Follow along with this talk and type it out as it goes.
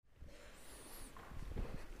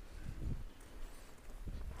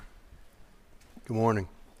Good morning.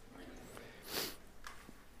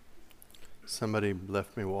 Somebody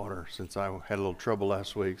left me water since I had a little trouble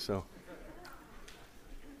last week, so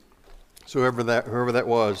whoever that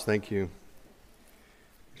was, thank you.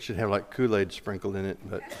 It should have like Kool-Aid sprinkled in it,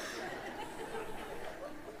 but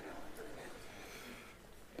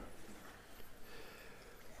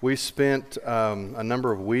we spent a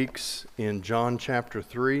number of weeks in John chapter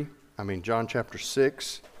 6,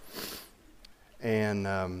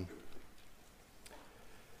 and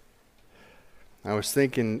I was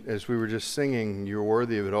thinking as we were just singing, "You're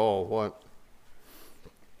worthy of it all," what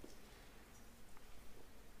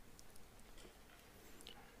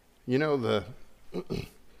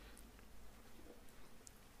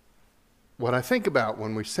I think about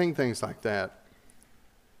when we sing things like that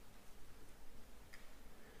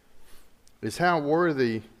is how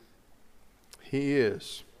worthy He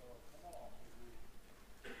is.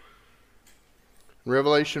 In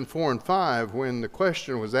Revelation 4 and 5, when the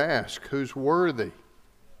question was asked, who's worthy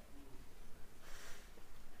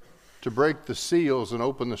to break the seals and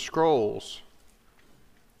open the scrolls,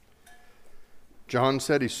 John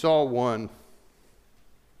said he saw one.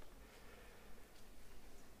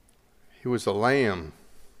 He was a lamb,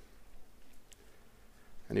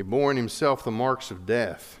 and he bore in himself the marks of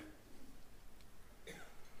death,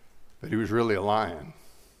 but he was really a lion.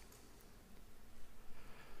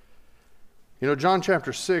 John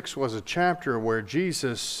chapter 6 was a chapter where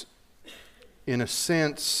Jesus, in a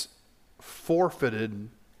sense, forfeited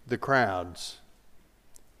the crowds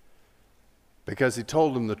because he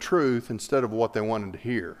told them the truth instead of what they wanted to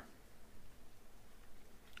hear.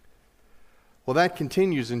 Well, that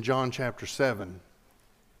continues in John chapter 7.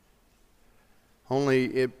 Only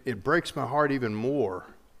it breaks my heart even more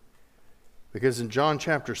because in John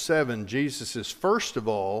chapter 7, Jesus is first of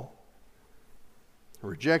all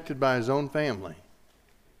rejected by his own family.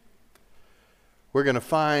 We're going to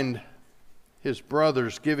find his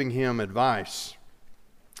brothers giving him advice.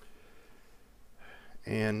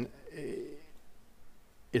 And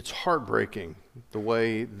it's heartbreaking the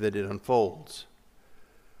way that it unfolds.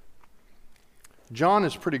 John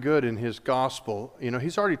is pretty good in his gospel.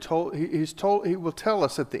 He's already told, he will tell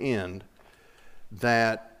us at the end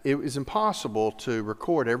that it is impossible to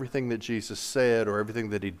record everything that Jesus said or everything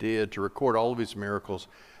that he did, to record all of his miracles.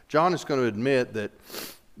 John is going to admit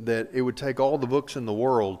that it would take all the books in the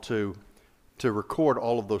world to record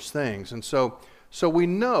all of those things. And so we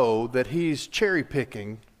know that he's cherry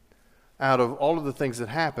picking out of all of the things that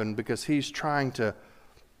happened because he's trying to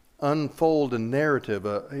unfold a narrative,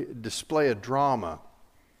 display a drama.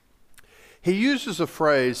 He uses a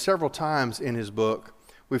phrase several times in his book.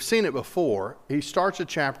 We've seen it before. He starts a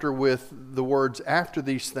chapter with the words, "after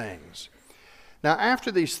these things." Now, after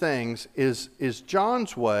these things is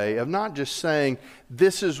John's way of not just saying,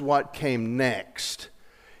 this is what came next.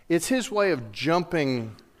 It's his way of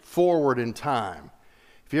jumping forward in time.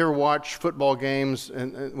 If you ever watch football games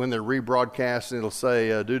and when they're rebroadcast, it'll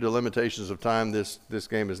say, due to limitations of time, this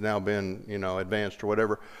game has now been, advanced or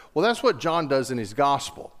whatever. Well, that's what John does in his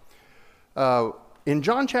gospel. In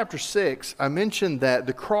John chapter 6, I mentioned that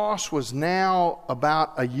the cross was now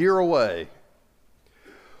about a year away.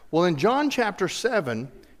 Well, in John chapter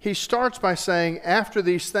 7, he starts by saying, after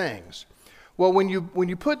these things. Well, when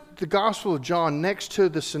you put the Gospel of John next to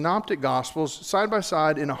the Synoptic Gospels, side by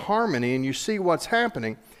side in a harmony, and you see what's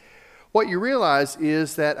happening, what you realize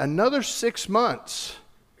is that another 6 months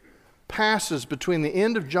passes between the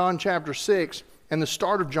end of John chapter 6 and the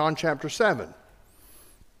start of John chapter 7.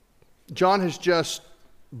 John has just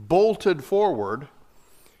bolted forward,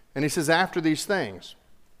 and he says, after these things.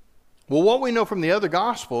 Well, what we know from the other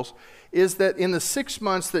Gospels is that in the 6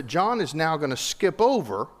 months that John is now going to skip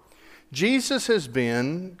over, Jesus has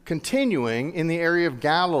been continuing in the area of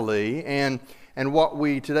Galilee and what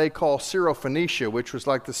we today call Syrophoenicia, which was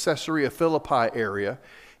like the Caesarea-Philippi area.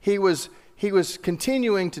 He was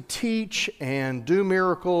continuing to teach and do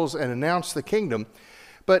miracles and announce the kingdom.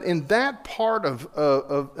 But in that part of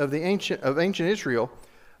ancient Israel,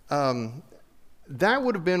 that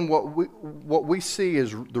would have been what we see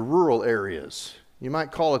as the rural areas. You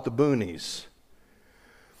might call it the boonies.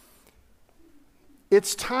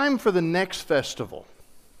 It's time for the next festival.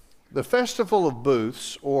 The Festival of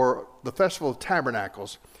Booths, or the Festival of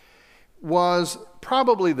Tabernacles, was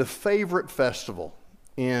probably the favorite festival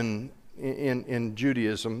in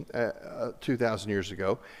Judaism 2,000 years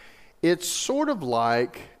ago. It's sort of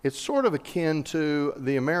akin to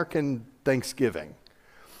the American Thanksgiving.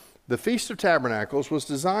 The Feast of Tabernacles was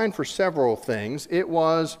designed for several things. It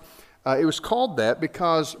was called that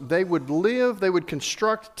because they would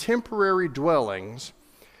construct temporary dwellings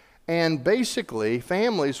And basically,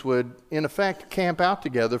 families would, in effect, camp out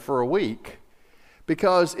together for a week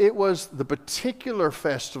because it was the particular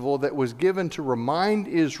festival that was given to remind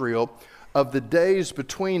Israel of the days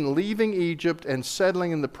between leaving Egypt and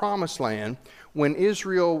settling in the Promised Land, when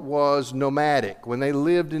Israel was nomadic, when they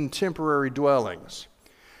lived in temporary dwellings.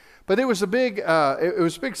 But it was a big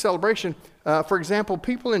celebration. For example,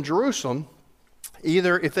 people in Jerusalem,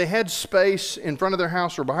 either if they had space in front of their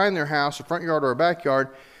house or behind their house, a front yard or a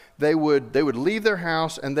backyard, they would leave their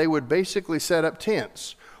house and they would basically set up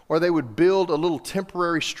tents, or they would build a little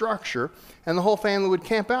temporary structure, and the whole family would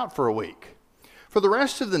camp out for a week. For the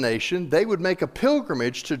rest of the nation, they would make a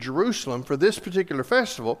pilgrimage to Jerusalem for this particular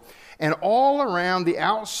festival, and all around the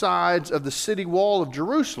outsides of the city wall of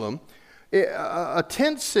Jerusalem, a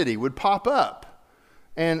tent city would pop up,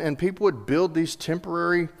 and people would build these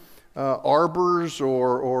temporary arbors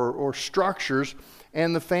or structures,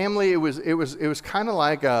 and the family, it was kind of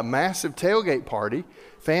like a massive tailgate party.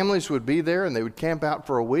 Families would be there, and they would camp out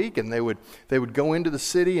for a week, and they would go into the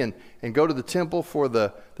city and go to the temple for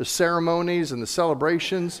the ceremonies and the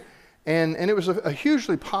celebrations, and it was a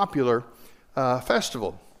hugely popular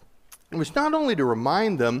festival. It was not only to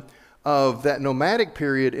remind them of that nomadic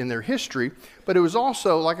period in their history, but it was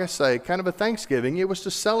also, like I say, kind of a Thanksgiving. It was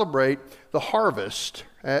to celebrate the harvest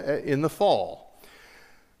in the fall.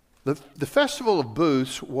 The Festival of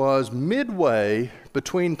Booths was midway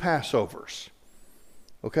between Passovers.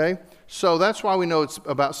 Okay? So that's why we know it's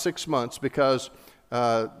about 6 months, because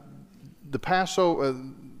the Passover,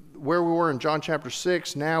 where we were in John chapter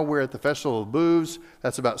 6, now we're at the Festival of Booths.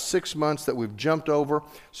 That's about 6 months that we've jumped over.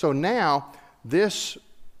 So now this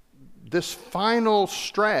final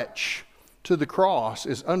stretch to the cross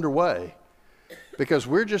is underway, because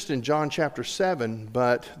we're just in John chapter 7,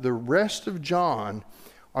 but the rest of John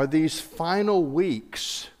are these final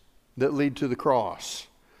weeks that lead to the cross.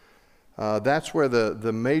 That's where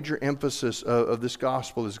the major emphasis of this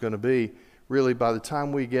gospel is going to be. Really, by the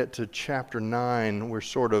time we get to chapter 9, we're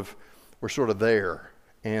sort of there,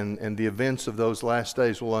 and the events of those last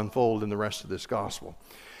days will unfold in the rest of this gospel.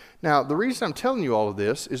 Now, the reason I'm telling you all of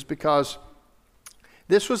this is because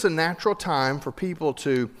this was a natural time for people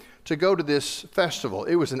to go to this festival.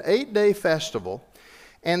 It was an 8-day festival,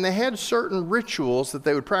 and they had certain rituals that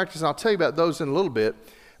they would practice, and I'll tell you about those in a little bit,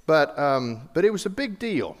 but it was a big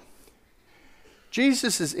deal.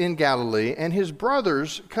 Jesus is in Galilee, and his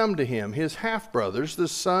brothers come to him, his half-brothers, the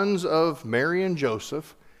sons of Mary and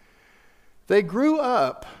Joseph. They grew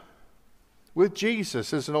up with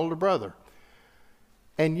Jesus as an older brother.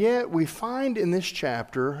 And yet we find in this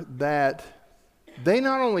chapter that they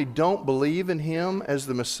not only don't believe in him as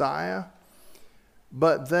the Messiah,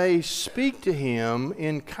 but they speak to him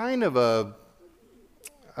in kind of a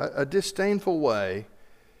disdainful way.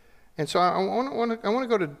 And so I want to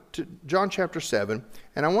go to John chapter 7,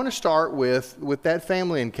 and I want to start with that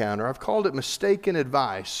family encounter. I've called it mistaken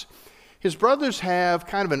advice. His brothers have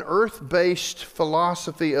kind of an earth-based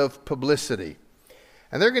philosophy of publicity,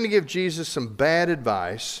 and they're going to give Jesus some bad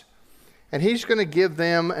advice, and he's going to give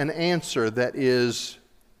them an answer that is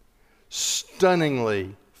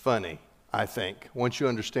stunningly funny, I think, once you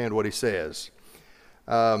understand what he says.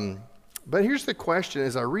 But here's the question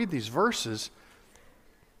as I read these verses.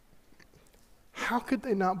 How could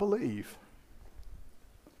they not believe?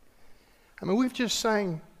 I mean, we've just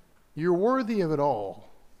sang, "You're worthy of it all."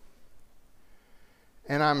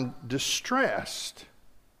 And I'm distressed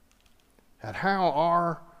at how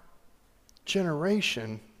our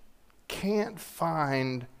generation can't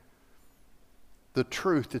find the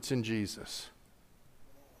truth that's in Jesus.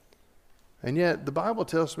 And yet, the Bible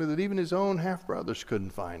tells me that even his own half-brothers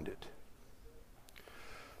couldn't find it.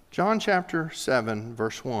 John chapter 7,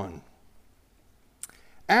 verse 1.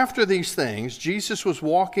 After these things, Jesus was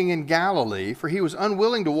walking in Galilee, for he was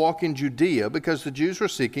unwilling to walk in Judea because the Jews were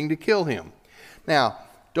seeking to kill him. Now,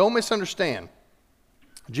 don't misunderstand.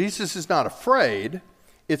 Jesus is not afraid.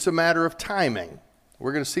 It's a matter of timing.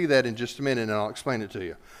 We're going to see that in just a minute, and I'll explain it to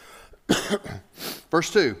you. Verse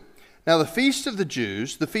 2. Now the feast of the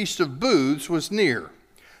Jews, the feast of booths, was near.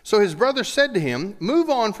 So his brothers said to him, "Move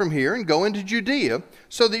on from here and go into Judea,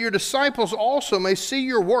 so that your disciples also may see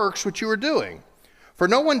your works which you are doing. For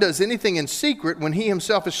no one does anything in secret when he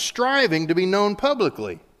himself is striving to be known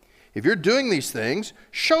publicly. If you're doing these things,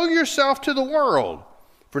 show yourself to the world."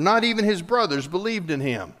 For not even his brothers believed in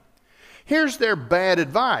him. Here's their bad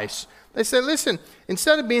advice. They say, listen,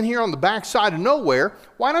 instead of being here on the backside of nowhere,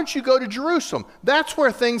 why don't you go to Jerusalem? That's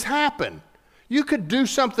where things happen. You could do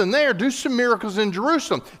something there, do some miracles in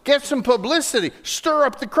Jerusalem, get some publicity, stir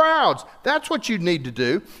up the crowds. That's what you need to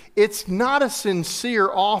do. It's not a sincere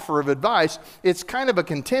offer of advice. It's kind of a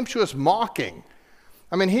contemptuous mocking.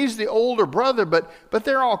 I mean, he's the older brother, but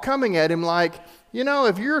they're all coming at him like,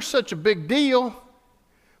 if you're such a big deal,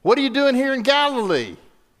 what are you doing here in Galilee?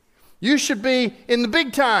 You should be in the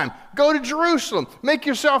big time. Go to Jerusalem. Make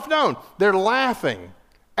yourself known. They're laughing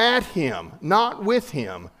at him, not with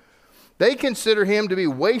him. They consider him to be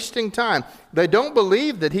wasting time. They don't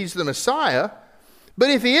believe that he's the Messiah.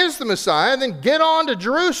 But if he is the Messiah, then get on to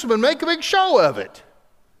Jerusalem and make a big show of it.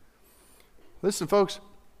 Listen, folks,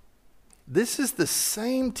 this is the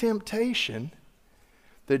same temptation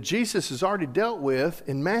that Jesus has already dealt with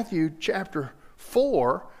in Matthew chapter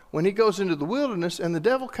 4 when he goes into the wilderness and the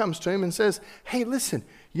devil comes to him and says, hey, listen,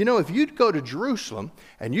 if you'd go to Jerusalem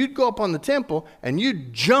and you'd go up on the temple and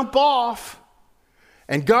you'd jump off,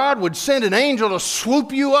 and God would send an angel to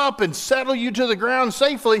swoop you up and settle you to the ground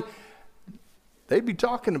safely, they'd be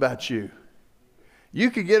talking about you.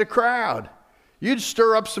 You could get a crowd. You'd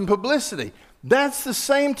stir up some publicity. That's the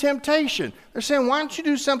same temptation. They're saying, why don't you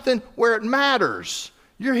do something where it matters?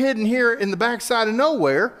 You're hidden here in the backside of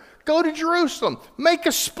nowhere. Go to Jerusalem. Make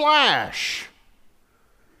a splash.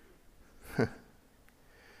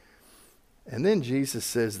 And then Jesus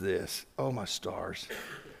says this. Oh, my stars.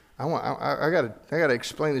 I got to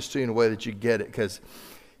explain this to you in a way that you get it, because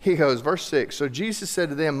he goes, verse 6, so Jesus said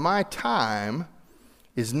to them, my time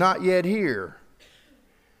is not yet here,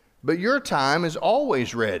 but your time is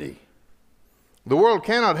always ready. The world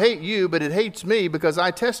cannot hate you, but it hates me because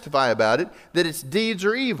I testify about it, that its deeds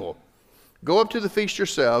are evil. Go up to the feast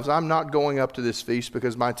yourselves. I'm not going up to this feast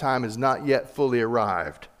because my time is not yet fully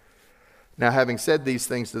arrived. Now, having said these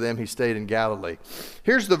things to them, he stayed in Galilee.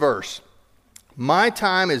 Here's the verse. My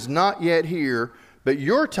time is not yet here, but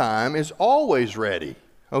your time is always ready.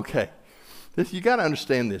 Okay, you got to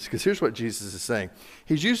understand this, because here's what Jesus is saying.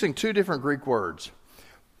 He's using two different Greek words,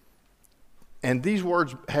 and these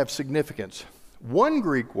words have significance. One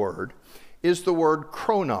Greek word is the word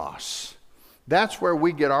chronos. That's where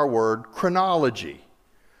we get our word chronology.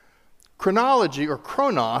 Chronology, or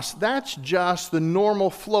chronos, that's just the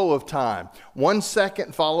normal flow of time. 1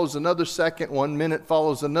 second follows another second, 1 minute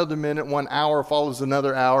follows another minute, 1 hour follows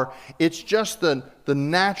another hour. It's just the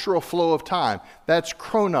natural flow of time. That's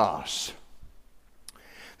chronos.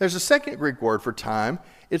 There's a second Greek word for time.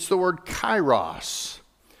 It's the word kairos.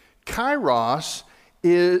 Kairos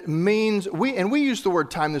means, we use the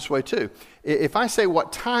word time this way too. If I say,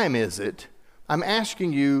 what time is it? I'm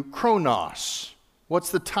asking you chronos. What's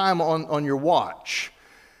the time on your watch?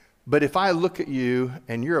 But if I look at you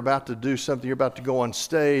and you're about to do something, you're about to go on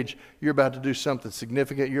stage, you're about to do something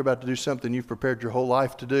significant, you're about to do something you've prepared your whole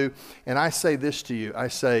life to do, and I say this to you, I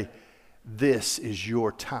say, this is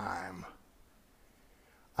your time.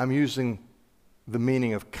 I'm using the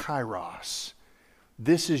meaning of kairos.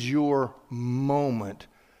 This is your moment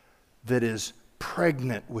that is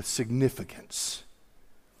pregnant with significance.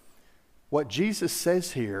 What Jesus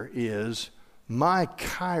says here is, my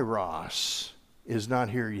kairos is not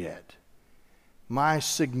here yet. My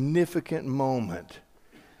significant moment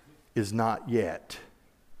is not yet.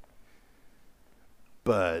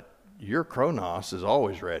 But your chronos is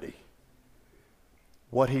always ready.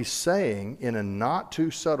 What he's saying in a not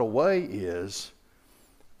too subtle way is,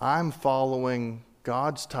 I'm following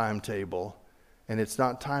God's timetable, and it's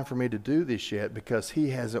not time for me to do this yet because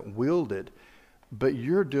he hasn't willed it. But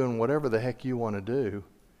you're doing whatever the heck you want to do.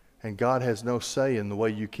 And God has no say in the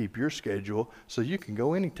way you keep your schedule, so you can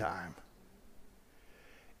go anytime.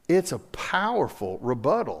 It's a powerful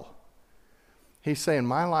rebuttal. He's saying,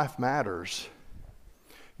 my life matters.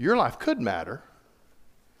 Your life could matter,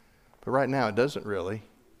 but right now it doesn't really,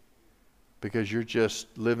 because you're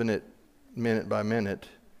just living it minute by minute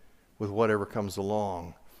with whatever comes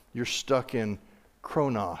along. You're stuck in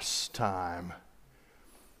chronos time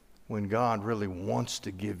when God really wants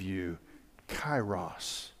to give you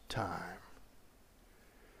kairos time.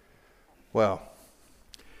 Well,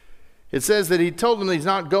 it says that he told them he's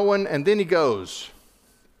not going, and then he goes.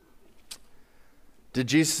 Did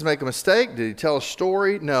Jesus make a mistake? Did he tell a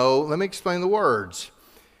story? No. Let me explain the words.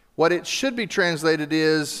 What it should be translated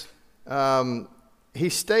is, he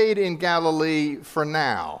stayed in Galilee for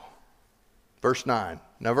now. Verse 9.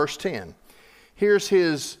 Now verse 10. Here's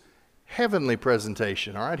his heavenly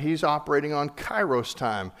presentation. All right, he's operating on kairos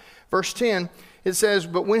time. Verse 10, it says,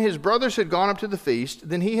 but when his brothers had gone up to the feast,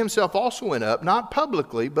 then he himself also went up, not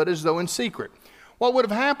publicly, but as though in secret. What would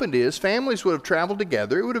have happened is families would have traveled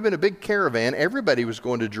together. It would have been a big caravan. Everybody was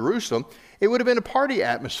going to Jerusalem. It would have been a party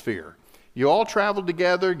atmosphere. You all traveled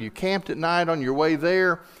together. You camped at night on your way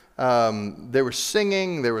there. There was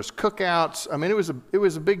singing. There was cookouts. I mean, it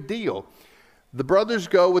was a big deal. The brothers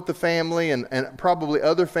go with the family and probably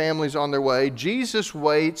other families on their way. Jesus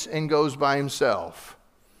waits and goes by himself.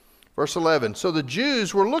 Verse 11, so the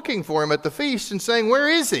Jews were looking for him at the feast and saying, where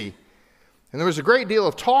is he? And there was a great deal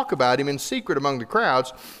of talk about him in secret among the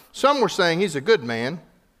crowds. Some were saying he's a good man.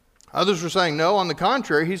 Others were saying, no, on the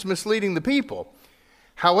contrary, he's misleading the people.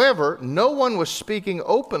 However, no one was speaking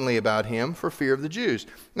openly about him for fear of the Jews.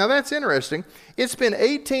 Now that's interesting. It's been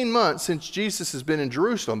 18 months since Jesus has been in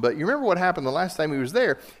Jerusalem, but you remember what happened the last time he was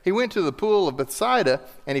there? He went to the pool of Bethsaida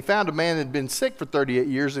and he found a man that had been sick for 38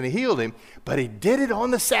 years and he healed him, but he did it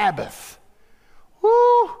on the Sabbath.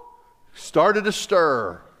 Woo! Started a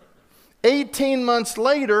stir. 18 months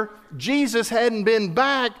later, Jesus hadn't been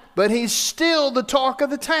back, but he's still the talk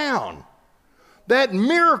of the town. That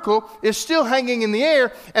miracle is still hanging in the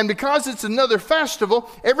air, and because it's another festival,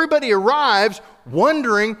 everybody arrives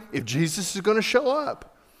wondering if Jesus is going to show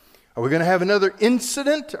up. Are we going to have another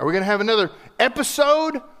incident? Are we going to have another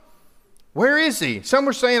episode? Where is he? Some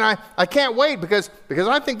were saying, I can't wait because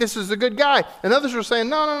I think this is a good guy. And others were saying,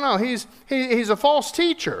 no, he's a false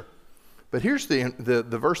teacher. But here's the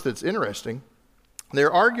verse that's interesting.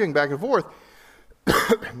 They're arguing back and forth.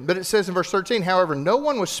 But it says in verse 13, however, no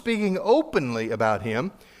one was speaking openly about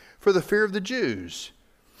him for the fear of the Jews.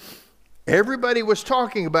 Everybody was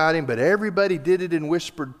talking about him, but everybody did it in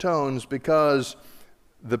whispered tones because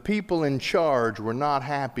the people in charge were not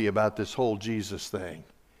happy about this whole Jesus thing.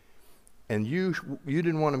 And you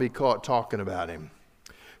didn't want to be caught talking about him.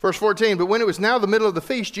 Verse 14, but when it was now the middle of the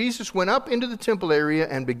feast, Jesus went up into the temple area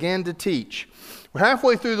and began to teach. We're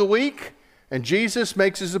halfway through the week, and Jesus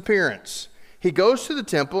makes his appearance. He goes to the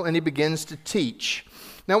temple and he begins to teach.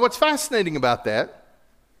 Now what's fascinating about that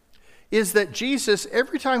is that Jesus,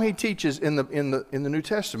 every time he teaches in the New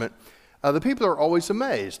Testament, the people are always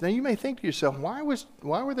amazed. Now you may think to yourself, why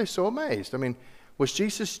were they so amazed? I mean, was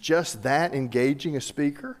Jesus just that engaging a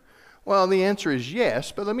speaker? Well, the answer is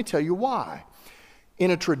yes, but let me tell you why.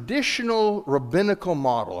 In a traditional rabbinical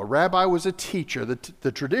model, a rabbi was a teacher.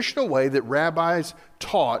 The traditional way that rabbis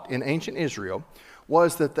taught in ancient Israel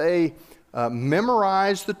was that they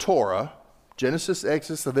memorized the Torah, Genesis,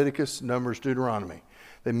 Exodus, Leviticus, Numbers, Deuteronomy.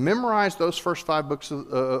 They memorized those first 5 books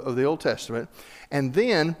of the Old Testament, and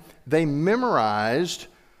then they memorized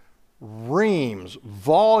reams,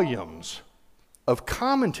 volumes of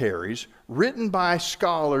commentaries written by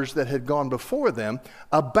scholars that had gone before them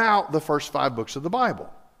about the first 5 books of the Bible.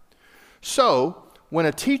 So, when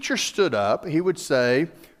a teacher stood up, he would say,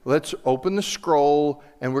 let's open the scroll,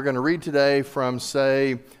 and we're going to read today from,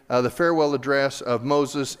 say, the farewell address of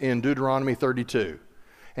Moses in Deuteronomy 32.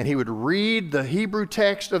 And he would read the Hebrew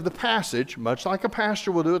text of the passage, much like a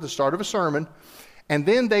pastor will do at the start of a sermon, and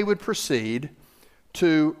then they would proceed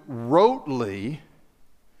to rotely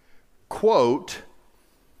quote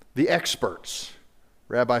the experts.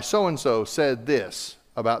 Rabbi so-and-so said this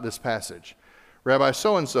about this passage. Rabbi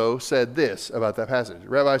so-and-so said this about that passage.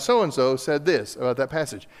 Rabbi so-and-so said this about that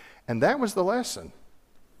passage. And that was the lesson.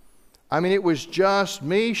 I mean, it was just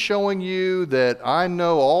me showing you that I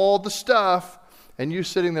know all the stuff, and you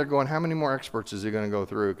sitting there going, how many more experts is he going to go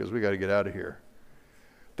through? Because we got to get out of here.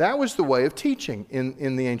 That was the way of teaching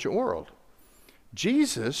in the ancient world.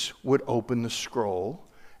 Jesus would open the scroll,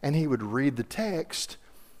 and he would read the text,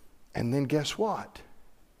 and then guess what?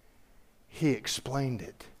 He explained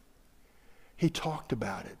it. He talked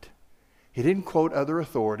about it. He didn't quote other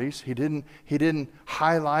authorities. He didn't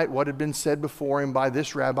highlight what had been said before him by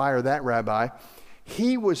this rabbi or that rabbi.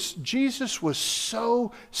 Jesus was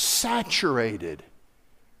so saturated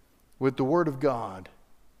with the Word of God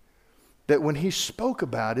that when he spoke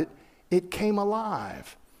about it, it came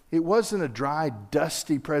alive. It wasn't a dry,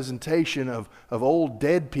 dusty presentation of old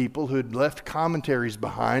dead people who had left commentaries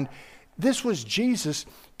behind. This was Jesus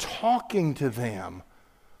talking to them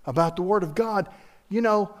about the Word of God, you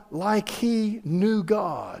know, like he knew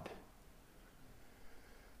God.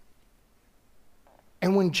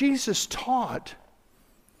 And when Jesus taught,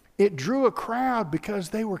 it drew a crowd because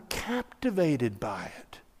they were captivated by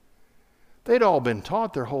it. They'd all been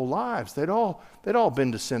taught their whole lives. They'd all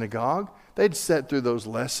been to synagogue. They'd sat through those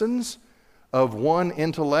lessons of one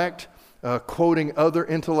intellect quoting other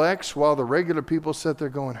intellects while the regular people sat there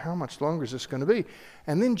going, how much longer is this going to be?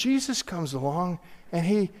 And then Jesus comes along and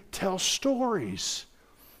he tells stories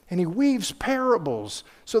and he weaves parables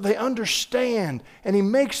so they understand, and he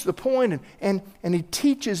makes the point, and he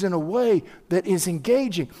teaches in a way that is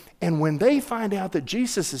engaging. And when they find out that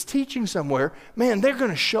Jesus is teaching somewhere, man, they're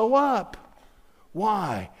going to show up.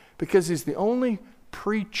 Why? Because he's the only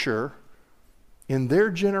preacher in their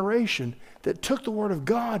generation that took the Word of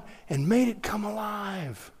God and made it come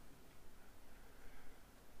alive.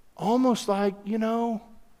 Almost like,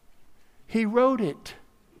 he wrote it.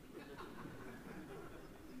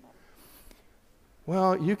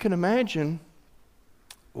 Well, you can imagine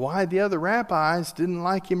why the other rabbis didn't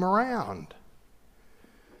like him around.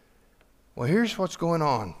 Well, here's what's going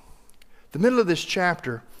on. The middle of this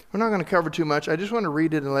chapter, we're not going to cover too much. I just want to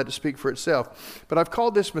read it and let it speak for itself. But I've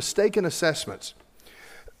called this mistaken assessments.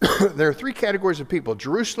 There are three categories of people.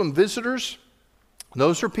 Jerusalem visitors.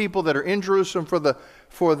 Those are people that are in Jerusalem for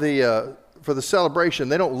the celebration.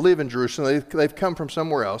 They don't live in Jerusalem. They've come from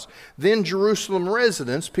somewhere else. Then Jerusalem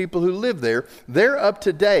residents, people who live there, they're up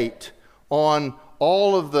to date on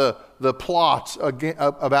all of the plots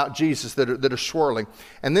about Jesus that are swirling.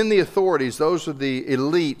 And then the authorities, those are the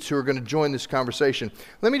elites who are going to join this conversation.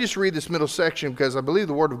 Let me just read this middle section because I believe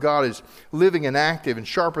the Word of God is living and active and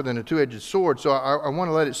sharper than a two-edged sword. So I want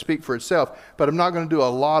to let it speak for itself. But I'm not going to do a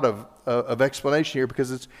lot of explanation here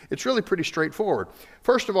because it's really pretty straightforward.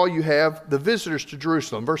 First of all, you have the visitors to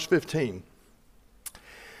Jerusalem, verse 15.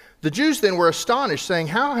 The Jews then were astonished, saying,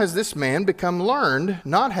 "How has this man become learned,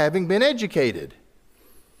 not having been educated?"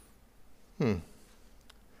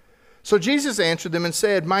 So Jesus answered them and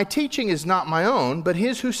said, "My teaching is not my own, but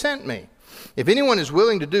his who sent me. If anyone is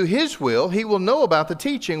willing to do his will, he will know about the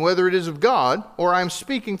teaching, whether it is of God or I am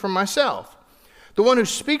speaking from myself. The one who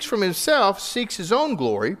speaks from himself seeks his own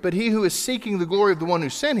glory, but he who is seeking the glory of the one who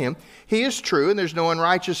sent him, he is true, and there's no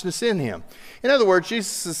unrighteousness in him." In other words,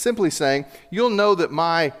 Jesus is simply saying, you'll know that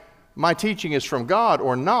my teaching is from God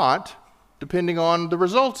or not, depending on the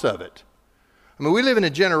results of it. I mean, we live in a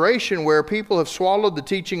generation where people have swallowed the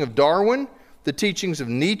teaching of Darwin, the teachings of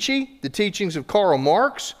Nietzsche, the teachings of Karl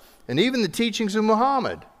Marx, and even the teachings of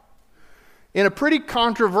Muhammad. In a pretty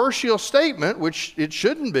controversial statement, which it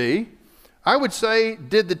shouldn't be, I would say,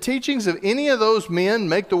 did the teachings of any of those men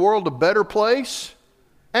make the world a better place?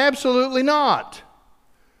 Absolutely not.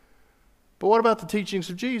 But what about the teachings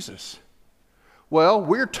of Jesus? Well,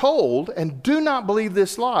 we're told, and do not believe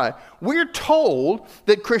this lie, we're told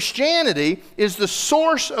that Christianity is the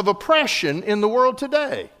source of oppression in the world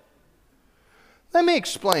today. Let me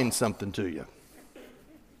explain something to you.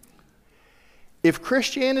 If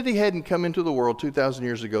Christianity hadn't come into the world 2,000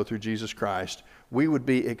 years ago through Jesus Christ, we would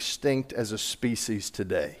be extinct as a species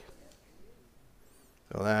today.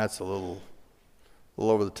 So that's a little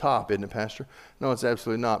over the top, isn't it, Pastor? No, it's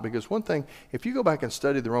absolutely not. Because one thing, if you go back and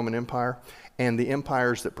study the Roman Empire and the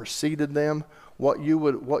empires that preceded them, what you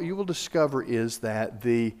will discover is that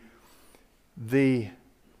the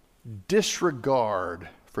disregard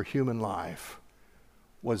for human life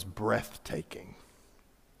was breathtaking.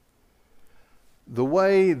 The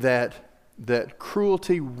way that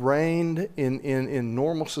cruelty reigned in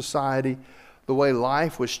normal society, the way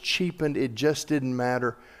life was cheapened, it just didn't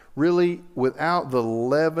matter. Really, without the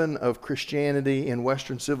leaven of Christianity in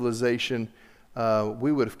Western civilization,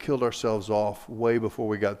 we would have killed ourselves off way before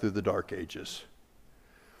we got through the Dark Ages.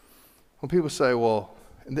 When people say, well,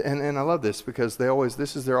 and I love this because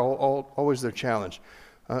this is always their challenge.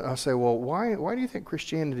 I'll say, well, why do you think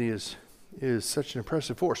Christianity is such an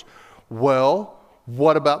impressive force? Well,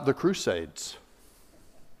 what about the Crusades?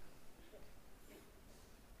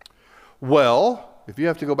 Well, if you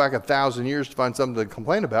have to go back 1,000 years to find something to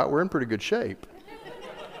complain about, we're in pretty good shape.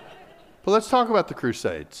 But let's talk about the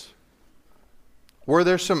Crusades. Were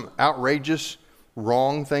there some outrageous,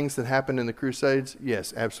 wrong things that happened in the Crusades?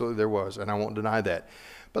 Yes, absolutely there was, and I won't deny that.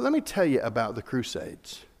 But let me tell you about the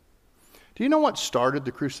Crusades. Do you know what started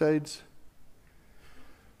the Crusades?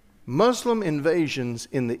 Muslim invasions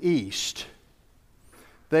in the East.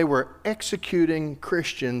 They were executing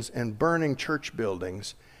Christians and burning church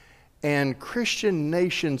buildings. And Christian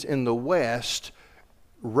nations in the West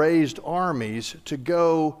raised armies to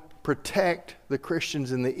go protect the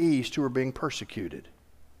Christians in the East who were being persecuted.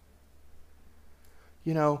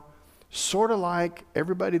 You know, sort of like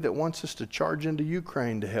everybody that wants us to charge into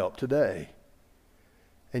Ukraine to help today.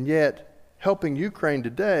 And yet, helping Ukraine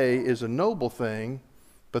today is a noble thing,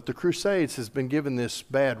 but the Crusades has been given this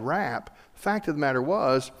bad rap. The fact of the matter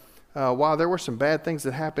was, while there were some bad things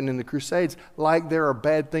that happened in the Crusades, like there are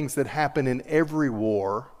bad things that happen in every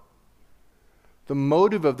war, the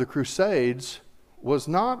motive of the Crusades was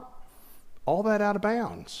not all that out of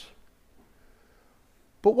bounds.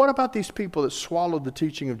 But what about these people that swallowed the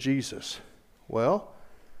teaching of Jesus? Well,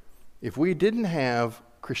 if we didn't have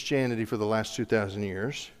Christianity for the last 2,000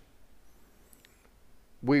 years,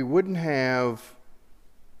 we wouldn't have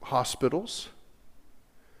hospitals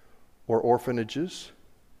or orphanages.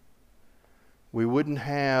 We wouldn't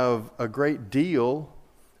have a great deal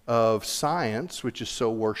of science, which is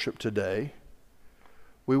so worshipped today.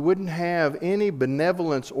 We wouldn't have any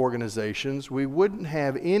benevolence organizations. We wouldn't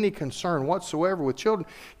have any concern whatsoever with children.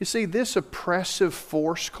 You see, this oppressive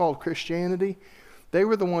force called Christianity, they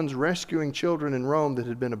were the ones rescuing children in Rome that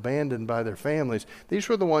had been abandoned by their families. These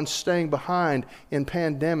were the ones staying behind in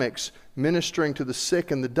pandemics, ministering to the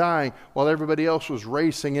sick and the dying, while everybody else was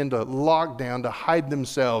racing into lockdown to hide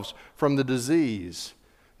themselves from the disease.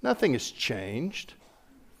 Nothing has changed.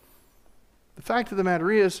 The fact of the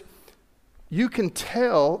matter is, you can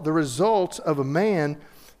tell the results of a man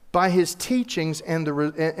by his teachings and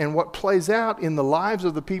what plays out in the lives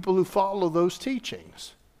of the people who follow those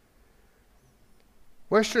teachings.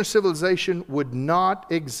 Western civilization would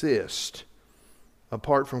not exist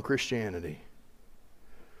apart from Christianity.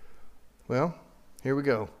 Well, here we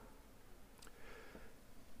go.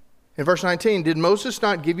 In verse 19, did Moses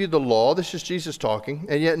not give you the law? This is Jesus talking.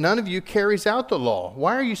 And yet none of you carries out the law.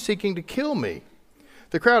 Why are you seeking to kill me?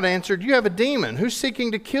 The crowd answered, you have a demon. Who's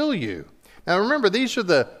seeking to kill you? Now remember, these are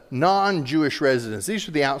the non-Jewish residents. These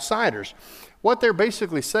are the outsiders. What they're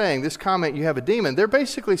basically saying, this comment, you have a demon, they're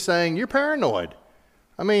basically saying, you're paranoid.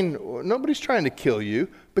 I mean, nobody's trying to kill you,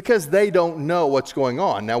 because they don't know what's going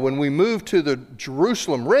on. Now, when we move to the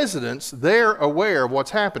Jerusalem residents, they're aware of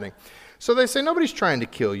what's happening. So they say, nobody's trying to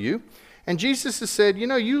kill you. And Jesus has said, you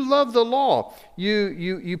know, you love the law.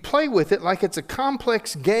 You play with it like it's a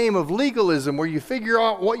complex game of legalism where you figure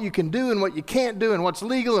out what you can do and what you can't do and what's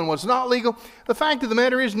legal and what's not legal. The fact of the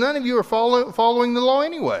matter is none of you are following the law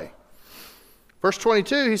anyway. Verse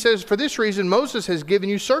 22, he says, for this reason Moses has given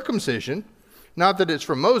you circumcision, not that it's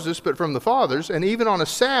from Moses, but from the fathers, and even on a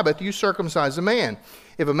Sabbath you circumcise a man.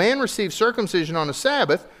 If a man receives circumcision on a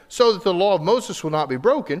Sabbath, so that the law of Moses will not be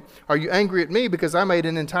broken, are you angry at me because I made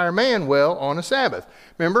an entire man well on a Sabbath?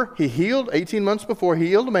 Remember, he healed 18 months before, he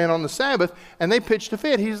healed a man on the Sabbath, and they pitched a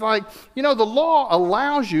fit. He's like, you know, the law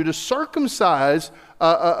allows you to circumcise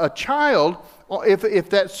a child if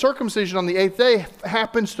that circumcision on the 8th day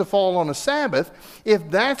happens to fall on a Sabbath. If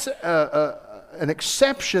that's an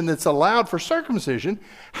exception that's allowed for circumcision,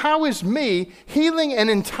 how is me healing an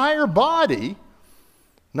entire body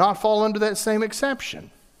not fall under that same exception?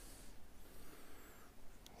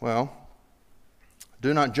 Well,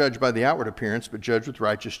 do not judge by the outward appearance, but judge with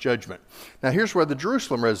righteous judgment. Now here's where the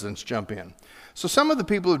Jerusalem residents jump in. So some of the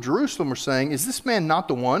people of Jerusalem were saying, is this man not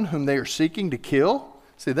the one whom they are seeking to kill?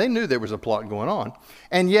 See, they knew there was a plot going on.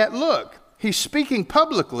 And yet, look, he's speaking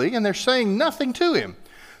publicly and they're saying nothing to him.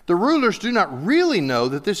 The rulers do not really know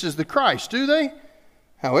that this is the Christ, do they?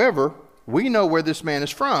 However, we know where this man is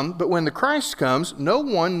from, but when the Christ comes, no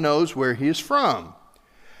one knows where he is from.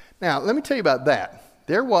 Now, let me tell you about that.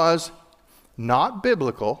 There was, not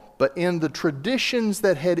biblical, but in the traditions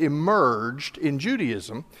that had emerged in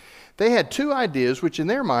Judaism, they had two ideas which in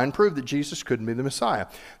their mind proved that Jesus couldn't be the Messiah.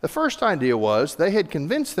 The first idea was they had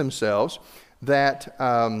convinced themselves that,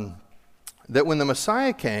 that when the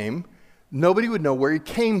Messiah came, nobody would know where he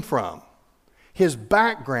came from. His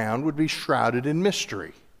background would be shrouded in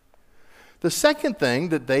mystery. The second thing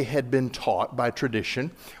that they had been taught by tradition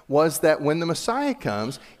was that when the Messiah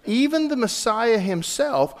comes, even the Messiah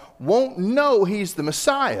himself won't know he's the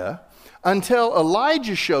Messiah until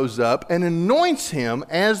Elijah shows up and anoints him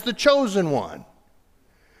as the chosen one.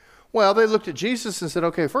 Well, they looked at Jesus and said,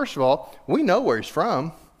 okay, first of all, we know where he's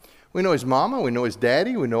from. We know his mama, we know his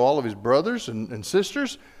daddy, we know all of his brothers and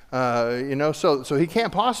sisters. So he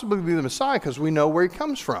can't possibly be the Messiah because we know where he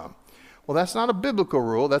comes from. Well, that's not a biblical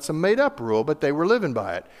rule. That's a made-up rule, but they were living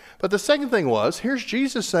by it. But the second thing was, here's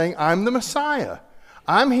Jesus saying, I'm the Messiah.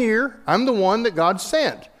 I'm here. I'm the one that God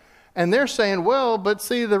sent. And they're saying, well, but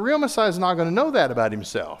see, the real Messiah is not going to know that about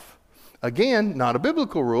himself. Again, not a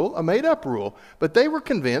biblical rule, a made-up rule. But they were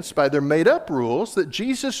convinced by their made-up rules that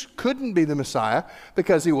Jesus couldn't be the Messiah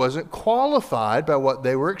because he wasn't qualified by what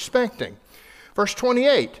they were expecting. Verse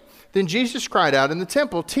 28, then Jesus cried out in the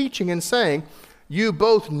temple, teaching and saying, you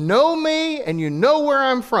both know me and you know where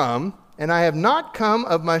I'm from, and I have not come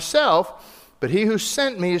of myself, but he who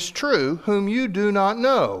sent me is true, whom you do not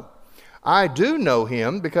know. I do know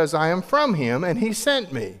him because I am from him, and he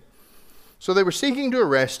sent me. So they were seeking to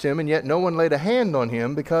arrest him, and yet no one laid a hand on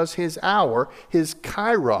him because his hour, his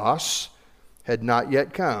kairos, had not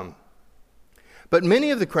yet come. But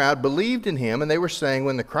many of the crowd believed in him, and they were saying,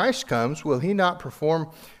 when the Christ comes, will he not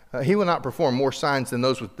perform he will not perform more signs than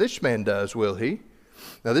those which this man does, will he?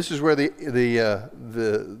 Now this is where the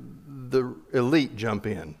elite jump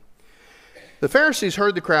in. The Pharisees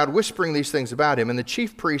heard the crowd whispering these things about him, and the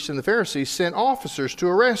chief priests and the Pharisees sent officers to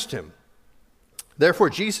arrest him. Therefore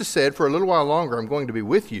Jesus said, for a little while longer I'm going to be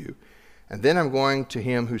with you, and then I'm going to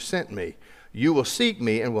him who sent me. You will seek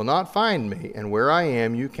me and will not find me, and where I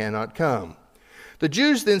am you cannot come." The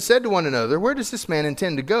Jews then said to one another, "Where does this man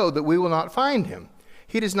intend to go that we will not find him?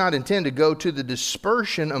 He does not intend to go to the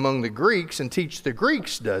dispersion among the Greeks and teach the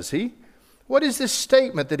Greeks, does he? What is this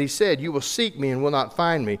statement that he said, 'You will seek me and will not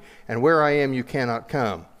find me, and where I am you cannot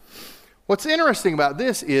come'?" What's interesting about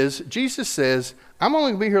this is Jesus says, I'm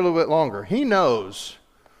only going to be here a little bit longer. He knows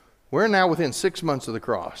we're now within 6 months of the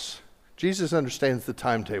cross. Jesus understands the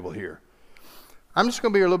timetable here. I'm just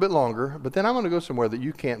going to be here a little bit longer, but then I'm going to go somewhere that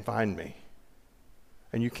you can't find me.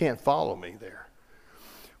 And you can't follow me there.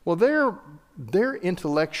 Well, their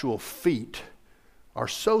intellectual feet are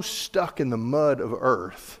so stuck in the mud of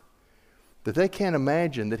earth that they can't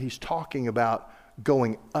imagine that he's talking about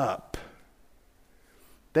going up.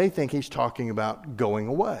 They think he's talking about going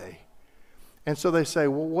away. And so they say,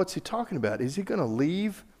 well, what's he talking about? Is he going to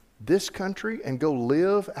leave this country and go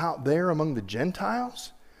live out there among the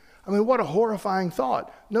Gentiles? I mean, what a horrifying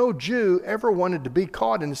thought. No Jew ever wanted to be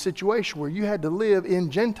caught in a situation where you had to live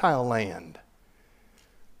in Gentile land.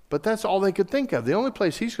 But that's all they could think of. The only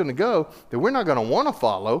place he's going to go that we're not going to want to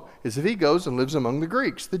follow is if he goes and lives among the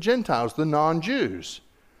Greeks, the Gentiles, the non-Jews.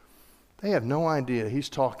 They have no idea he's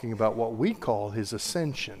talking about what we call his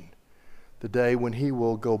ascension, the day when he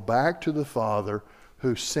will go back to the Father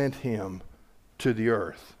who sent him to the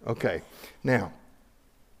earth. Okay, now,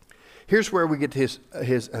 here's where we get to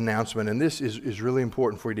his announcement, and this is really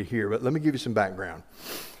important for you to hear, but let me give you some background.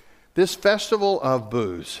 This festival of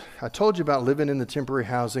booths, I told you about living in the temporary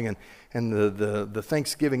housing and the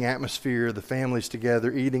Thanksgiving atmosphere, the families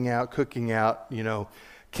together, eating out, cooking out,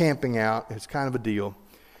 camping out. It's kind of a deal.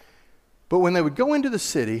 But when they would go into the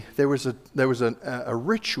city, there was a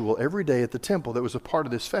ritual every day at the temple that was a part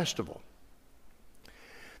of this festival.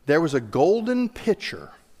 There was a golden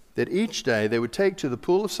pitcher that each day they would take to the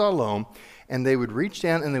pool of Siloam, and they would reach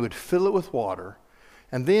down and they would fill it with water.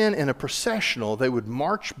 And then in a processional, they would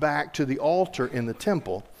march back to the altar in the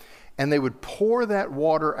temple, and they would pour that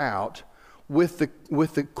water out with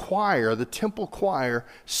the choir, the temple choir,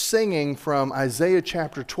 singing from Isaiah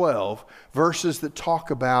chapter 12, verses that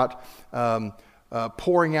talk about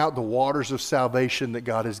pouring out the waters of salvation that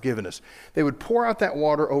God has given us. They would pour out that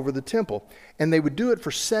water over the temple, and they would do it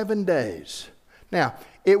for 7 days. Now,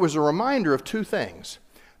 it was a reminder of two things.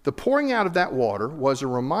 The pouring out of that water was a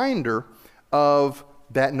reminder of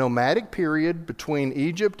that nomadic period between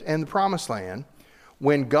Egypt and the Promised Land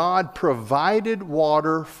when God provided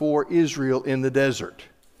water for Israel in the desert.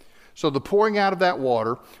 So the pouring out of that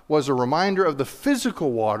water was a reminder of the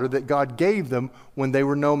physical water that God gave them when they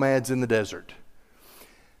were nomads in the desert.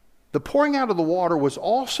 The pouring out of the water was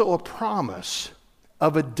also a promise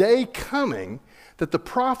of a day coming that the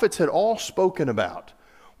prophets had all spoken about,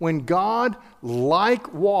 when God,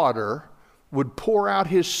 like water, would pour out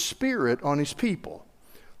his Spirit on his people.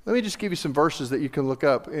 Let me just give you some verses that you can look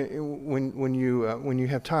up when you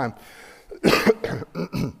have time.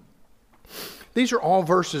 These are all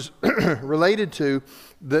verses related to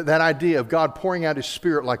that idea of God pouring out his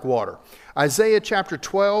Spirit like water. Isaiah chapter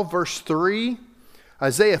 12, verse 3,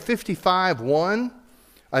 Isaiah 55, 1,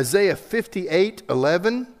 Isaiah 58,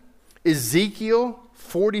 11, Ezekiel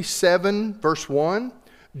 47, verse 1,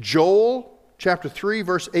 Joel chapter 3,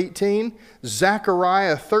 verse 18,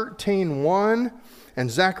 Zechariah 13, 1, and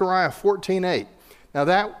Zechariah 14, 8. Now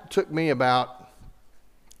that took me about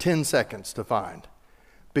 10 seconds to find,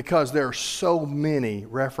 because there are so many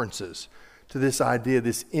references to this idea,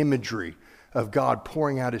 this imagery of God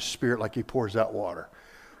pouring out his Spirit like he pours out water.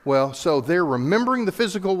 Well, so they're remembering the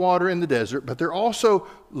physical water in the desert, but they're also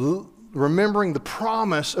remembering the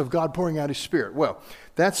promise of God pouring out his Spirit. Well,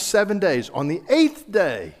 that's 7 days. On the 8th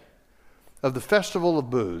day of the Festival of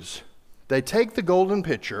Booths, they take the golden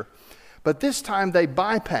pitcher, but this time they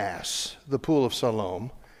bypass the pool of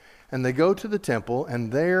Siloam, and they go to the temple,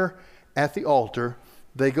 and there at the altar,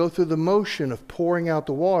 they go through the motion of pouring out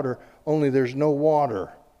the water, only there's no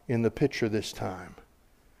water in the pitcher this time.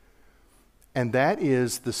 And that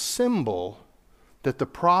is the symbol that the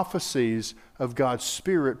prophecies of God's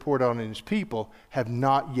Spirit poured out on his people have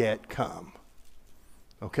not yet come.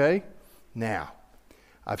 Okay? Now,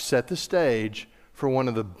 I've set the stage for one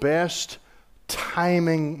of the best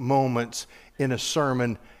timing moments in a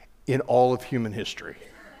sermon in all of human history.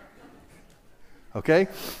 Okay?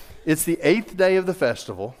 It's the 8th day of the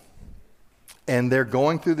festival, and they're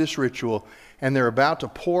going through this ritual, and they're about to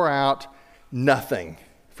pour out nothing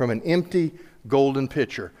from an empty golden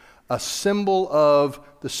pitcher, a symbol of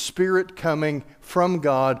the Spirit coming from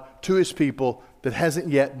God to his people that hasn't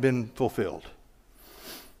yet been fulfilled.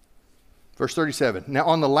 Verse 37, now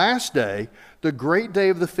on the last day, the great day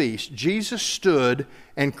of the feast, Jesus stood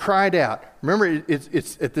and cried out. Remember,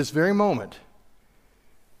 it's at this very moment.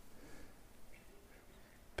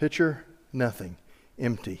 Pitcher, nothing,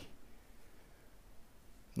 empty.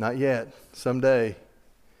 Not yet, someday.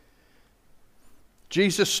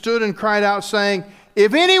 Jesus stood and cried out, saying,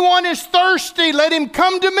 "If anyone is thirsty, let him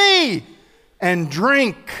come to me and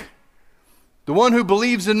drink. The one who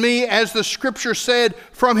believes in me, as the Scripture said,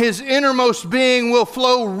 from his innermost being will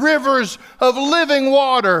flow rivers of living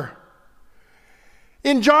water."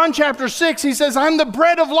 In John chapter 6, he says, "I'm the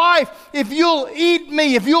bread of life. If you'll eat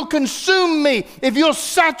me, if you'll consume me, if you'll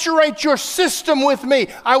saturate your system with me,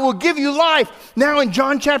 I will give you life." Now in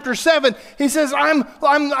John chapter 7, he says, I'm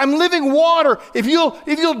living water. If you'll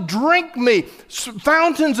drink me,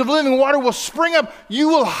 fountains of living water will spring up. You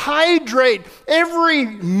will hydrate every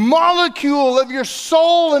molecule of your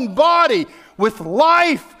soul and body with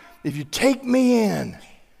life if you take me in.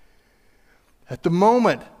 At the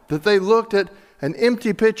moment that they looked at an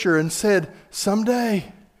empty pitcher and said,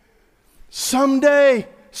 someday,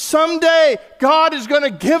 God is going to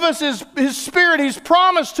give us His Spirit. He's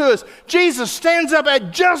promised to us. Jesus stands up at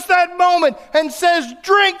just that moment and says,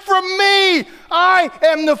 "Drink from me. I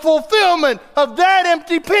am the fulfillment of that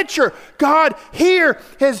empty pitcher." God here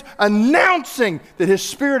is announcing that His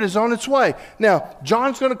Spirit is on its way. Now,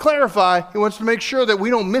 John's going to clarify. He wants to make sure that we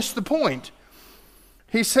don't miss the point.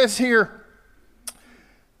 He says here,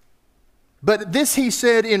 "But this he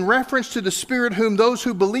said in reference to the Spirit whom those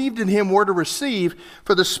who believed in him were to receive,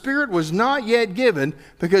 for the Spirit was not yet given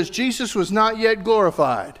because Jesus was not yet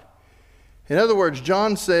glorified." In other words,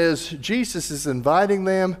 John says Jesus is inviting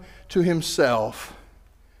them to himself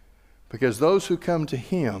because those who come to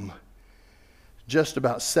him just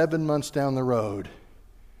about 7 months down the road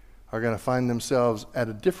are going to find themselves at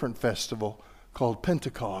a different festival called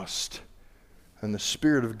Pentecost. And the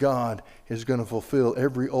Spirit of God is going to fulfill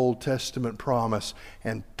every Old Testament promise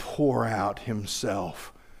and pour out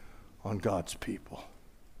Himself on God's people.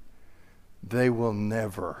 They will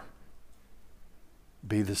never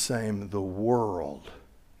be the same. The world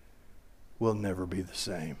will never be the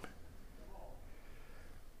same.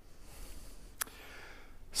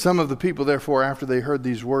 Some of the people, therefore, after they heard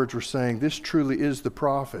these words, were saying, "This truly is the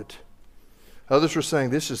prophet." Others were saying,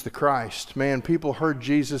 "This is the Christ." Man, people heard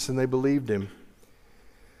Jesus and they believed Him.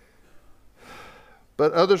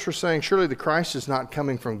 But others were saying, "Surely the Christ is not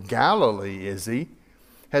coming from Galilee, is He?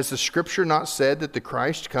 Has the Scripture not said that the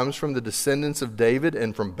Christ comes from the descendants of David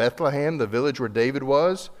and from Bethlehem, the village where David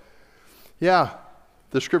was?" Yeah,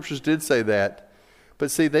 the Scriptures did say that. But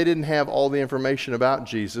see, they didn't have all the information about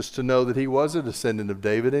Jesus to know that He was a descendant of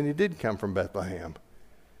David and He did come from Bethlehem.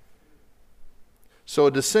 So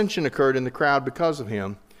a dissension occurred in the crowd because of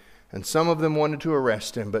Him, and some of them wanted to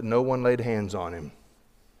arrest Him, but no one laid hands on Him.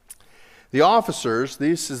 The officers,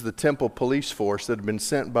 this is the temple police force that had been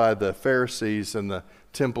sent by the Pharisees and the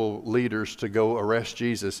temple leaders to go arrest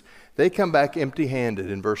Jesus, they come back empty-handed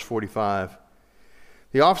in verse 45.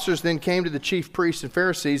 The officers then came to the chief priests and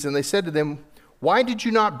Pharisees, and they said to them, "Why did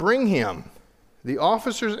you not bring him?" The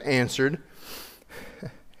officers answered,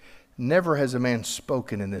 "Never has a man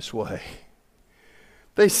spoken in this way."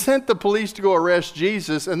 They sent the police to go arrest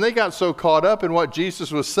Jesus, and they got so caught up in what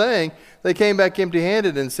Jesus was saying, they came back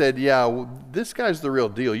empty-handed and said, "Yeah, well, this guy's the real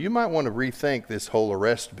deal. You might want to rethink this whole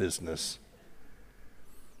arrest business."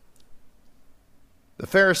 The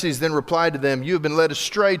Pharisees then replied to them, "You have been led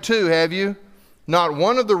astray too, have you? Not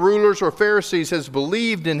one of the rulers or Pharisees has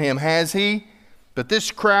believed in him, has he? But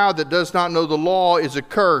this crowd that does not know the law is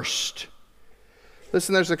accursed."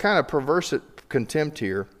 Listen, there's a kind of perverse contempt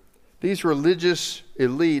here. These religious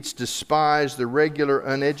elites despise the regular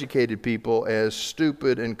uneducated people as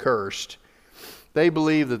stupid and cursed. They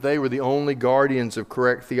believed that they were the only guardians of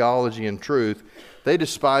correct theology and truth. They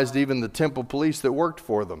despised even the temple police that worked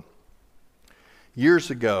for them. Years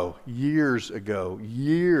ago,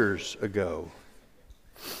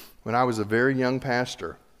 when I was a very young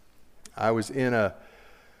pastor, I was in a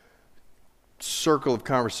circle of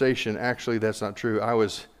conversation. Actually, that's not true. I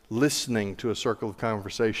was listening to a circle of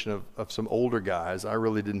conversation of some older guys. I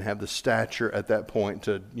really didn't have the stature at that point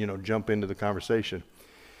to, jump into the conversation.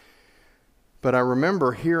 But I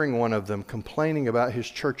remember hearing one of them complaining about his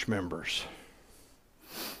church members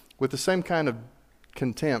with the same kind of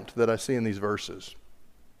contempt that I see in these verses.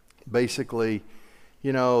 Basically,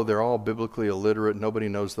 they're all biblically illiterate. Nobody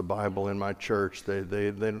knows the Bible in my church.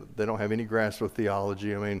 They don't have any grasp of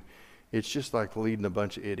theology. I mean, it's just like leading a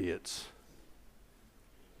bunch of idiots.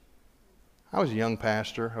 I was a young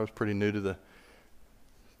pastor. I was pretty new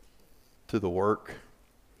to the work.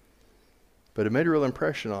 But it made a real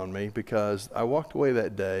impression on me because I walked away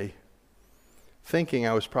that day thinking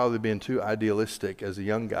I was probably being too idealistic as a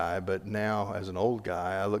young guy, but now as an old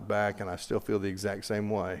guy, I look back and I still feel the exact same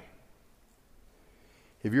way.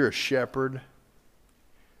 If you're a shepherd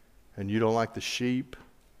and you don't like the sheep,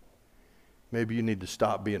 maybe you need to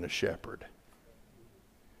stop being a shepherd.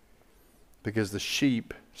 Because the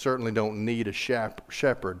sheep certainly don't need a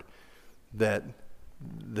shepherd that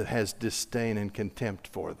has disdain and contempt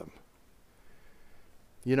for them.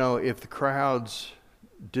 You know, if the crowds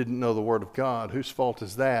didn't know the Word of God, whose fault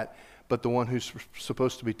is that but the one who's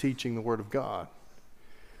supposed to be teaching the Word of God?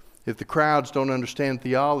 If the crowds don't understand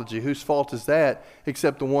theology, whose fault is that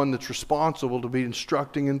except the one that's responsible to be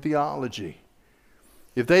instructing in theology?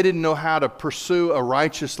 If they didn't know how to pursue a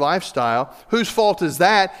righteous lifestyle, whose fault is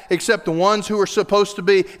that except the ones who are supposed to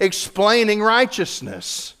be explaining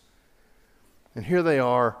righteousness? And here they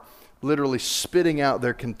are, literally spitting out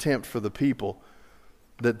their contempt for the people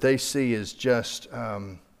that they see as just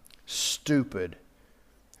stupid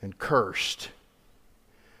and cursed.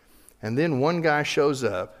 And then one guy shows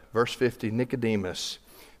up, verse 50, Nicodemus.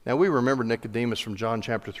 Now we remember Nicodemus from John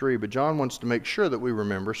chapter 3, but John wants to make sure that we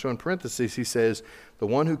remember. So in parentheses he says, the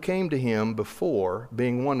one who came to him before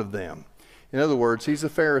being one of them. In other words, he's a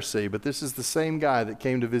Pharisee, but this is the same guy that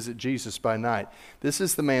came to visit Jesus by night. This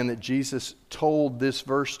is the man that Jesus told this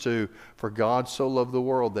verse to, for God so loved the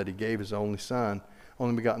world that he gave his only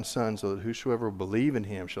begotten Son, so that whosoever will believe in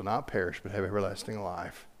him shall not perish but have everlasting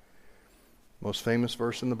life. Most famous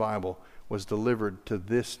verse in the Bible was delivered to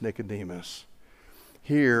this Nicodemus.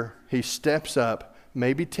 Here he steps up,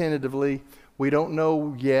 maybe tentatively. We don't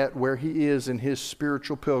know yet where he is in his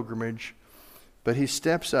spiritual pilgrimage, but he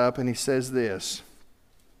steps up and he says this: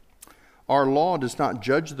 our law does not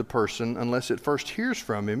judge the person unless it first hears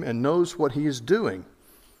from him and knows what he is doing.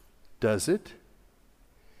 Does it?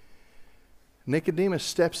 Nicodemus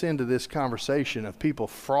steps into this conversation of people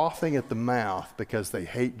frothing at the mouth because they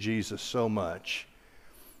hate Jesus so much.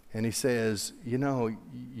 And he says, you know,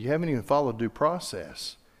 you haven't even followed due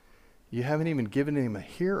process. You haven't even given him a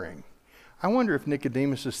hearing. I wonder if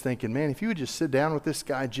Nicodemus is thinking, man, if you would just sit down with this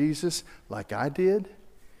guy Jesus like I did,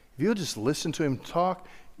 if you'll just listen to him talk,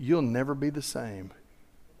 you'll never be the same.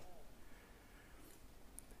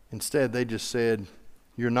 Instead, they just said,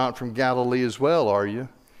 you're not from Galilee as well, are you?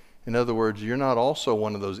 In other words, you're not also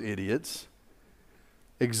one of those idiots.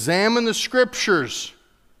 Examine the scriptures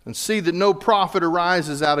and see that no prophet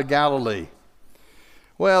arises out of Galilee.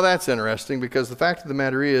 Well, that's interesting, because the fact of the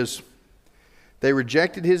matter is, they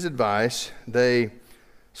rejected his advice. They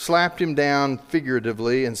slapped him down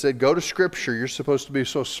figuratively and said, go to Scripture. You're supposed to be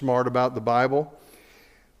so smart about the Bible.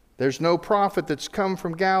 There's no prophet that's come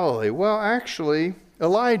from Galilee. Well, actually,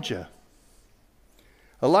 Elijah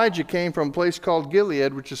came from a place called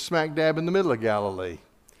Gilead, which is smack dab in the middle of Galilee.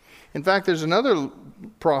 In fact, there's another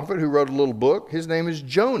prophet who wrote a little book. His name is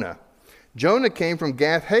Jonah. Jonah came from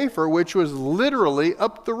Gath-Hepher, which was literally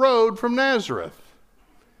up the road from Nazareth.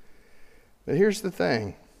 But here's the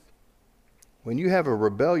thing. When you have a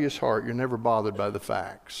rebellious heart, you're never bothered by the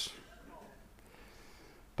facts.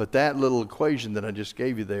 But that little equation that I just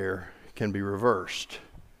gave you there can be reversed.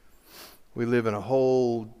 We live in a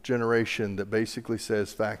whole generation that basically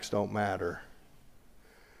says facts don't matter.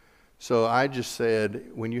 So I just said,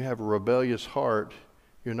 when you have a rebellious heart,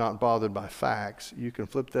 you're not bothered by facts. You can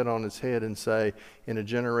flip that on its head and say, in a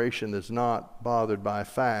generation that's not bothered by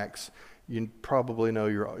facts, you probably know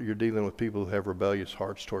you're dealing with people who have rebellious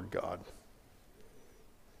hearts toward God.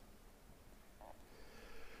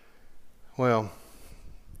 Well,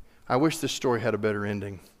 I wish this story had a better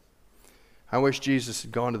ending. I wish Jesus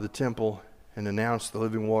had gone to the temple and announced the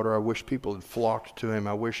living water. I wish people had flocked to him.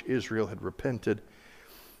 I wish Israel had repented.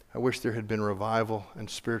 I wish there had been revival and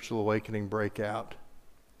spiritual awakening break out.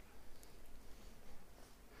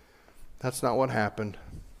 That's not what happened.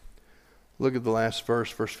 Look at the last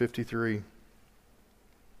verse, verse 53.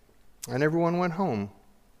 And everyone went home.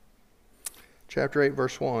 Chapter 8,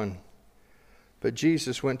 verse 1. But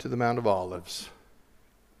Jesus went to the Mount of Olives.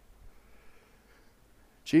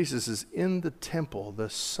 Jesus is in the temple, the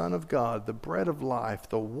Son of God, the bread of life,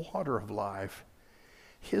 the water of life.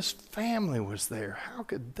 His family was there. How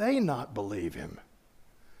could they not believe him?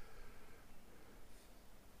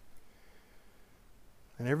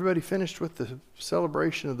 And everybody finished with the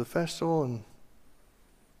celebration of the festival, and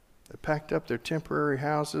they packed up their temporary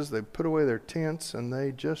houses, they put away their tents, and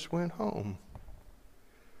they just went home.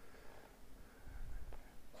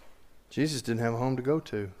 Jesus didn't have a home to go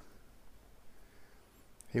to.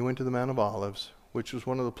 He went to the Mount of Olives, which was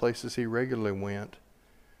one of the places he regularly went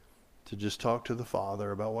to just talk to the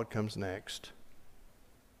Father about what comes next.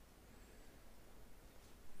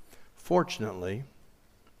 Fortunately,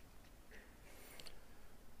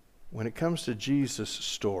 when it comes to Jesus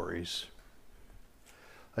stories,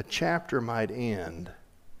 a chapter might end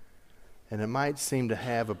and it might seem to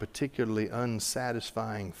have a particularly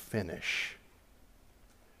unsatisfying finish.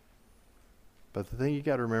 But the thing you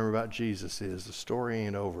got to remember about Jesus is the story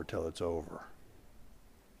ain't over till it's over.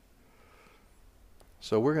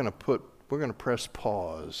 So we're going to press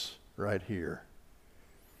pause right here.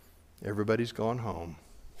 Everybody's gone home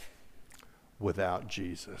without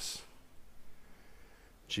Jesus.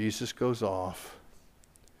 Jesus goes off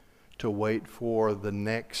to wait for the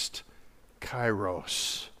next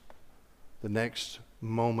kairos, the next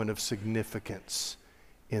moment of significance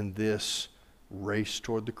in this race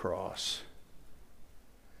toward the cross.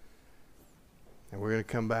 And we're going to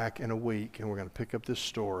come back in a week and we're going to pick up this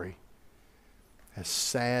story. As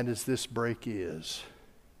sad as this break is,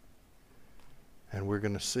 and we're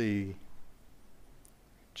going to see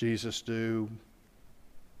Jesus do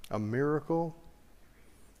a miracle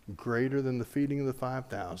greater than the feeding of the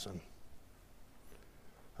 5,000.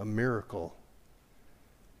 A miracle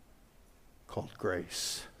called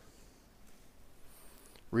grace.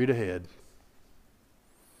 Read ahead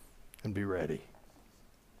and be ready.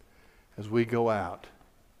 As we go out,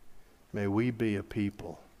 may we be a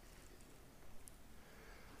people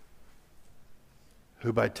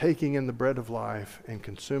who, by taking in the bread of life and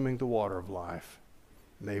consuming the water of life,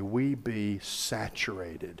 may we be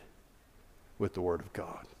saturated with the Word of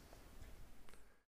God.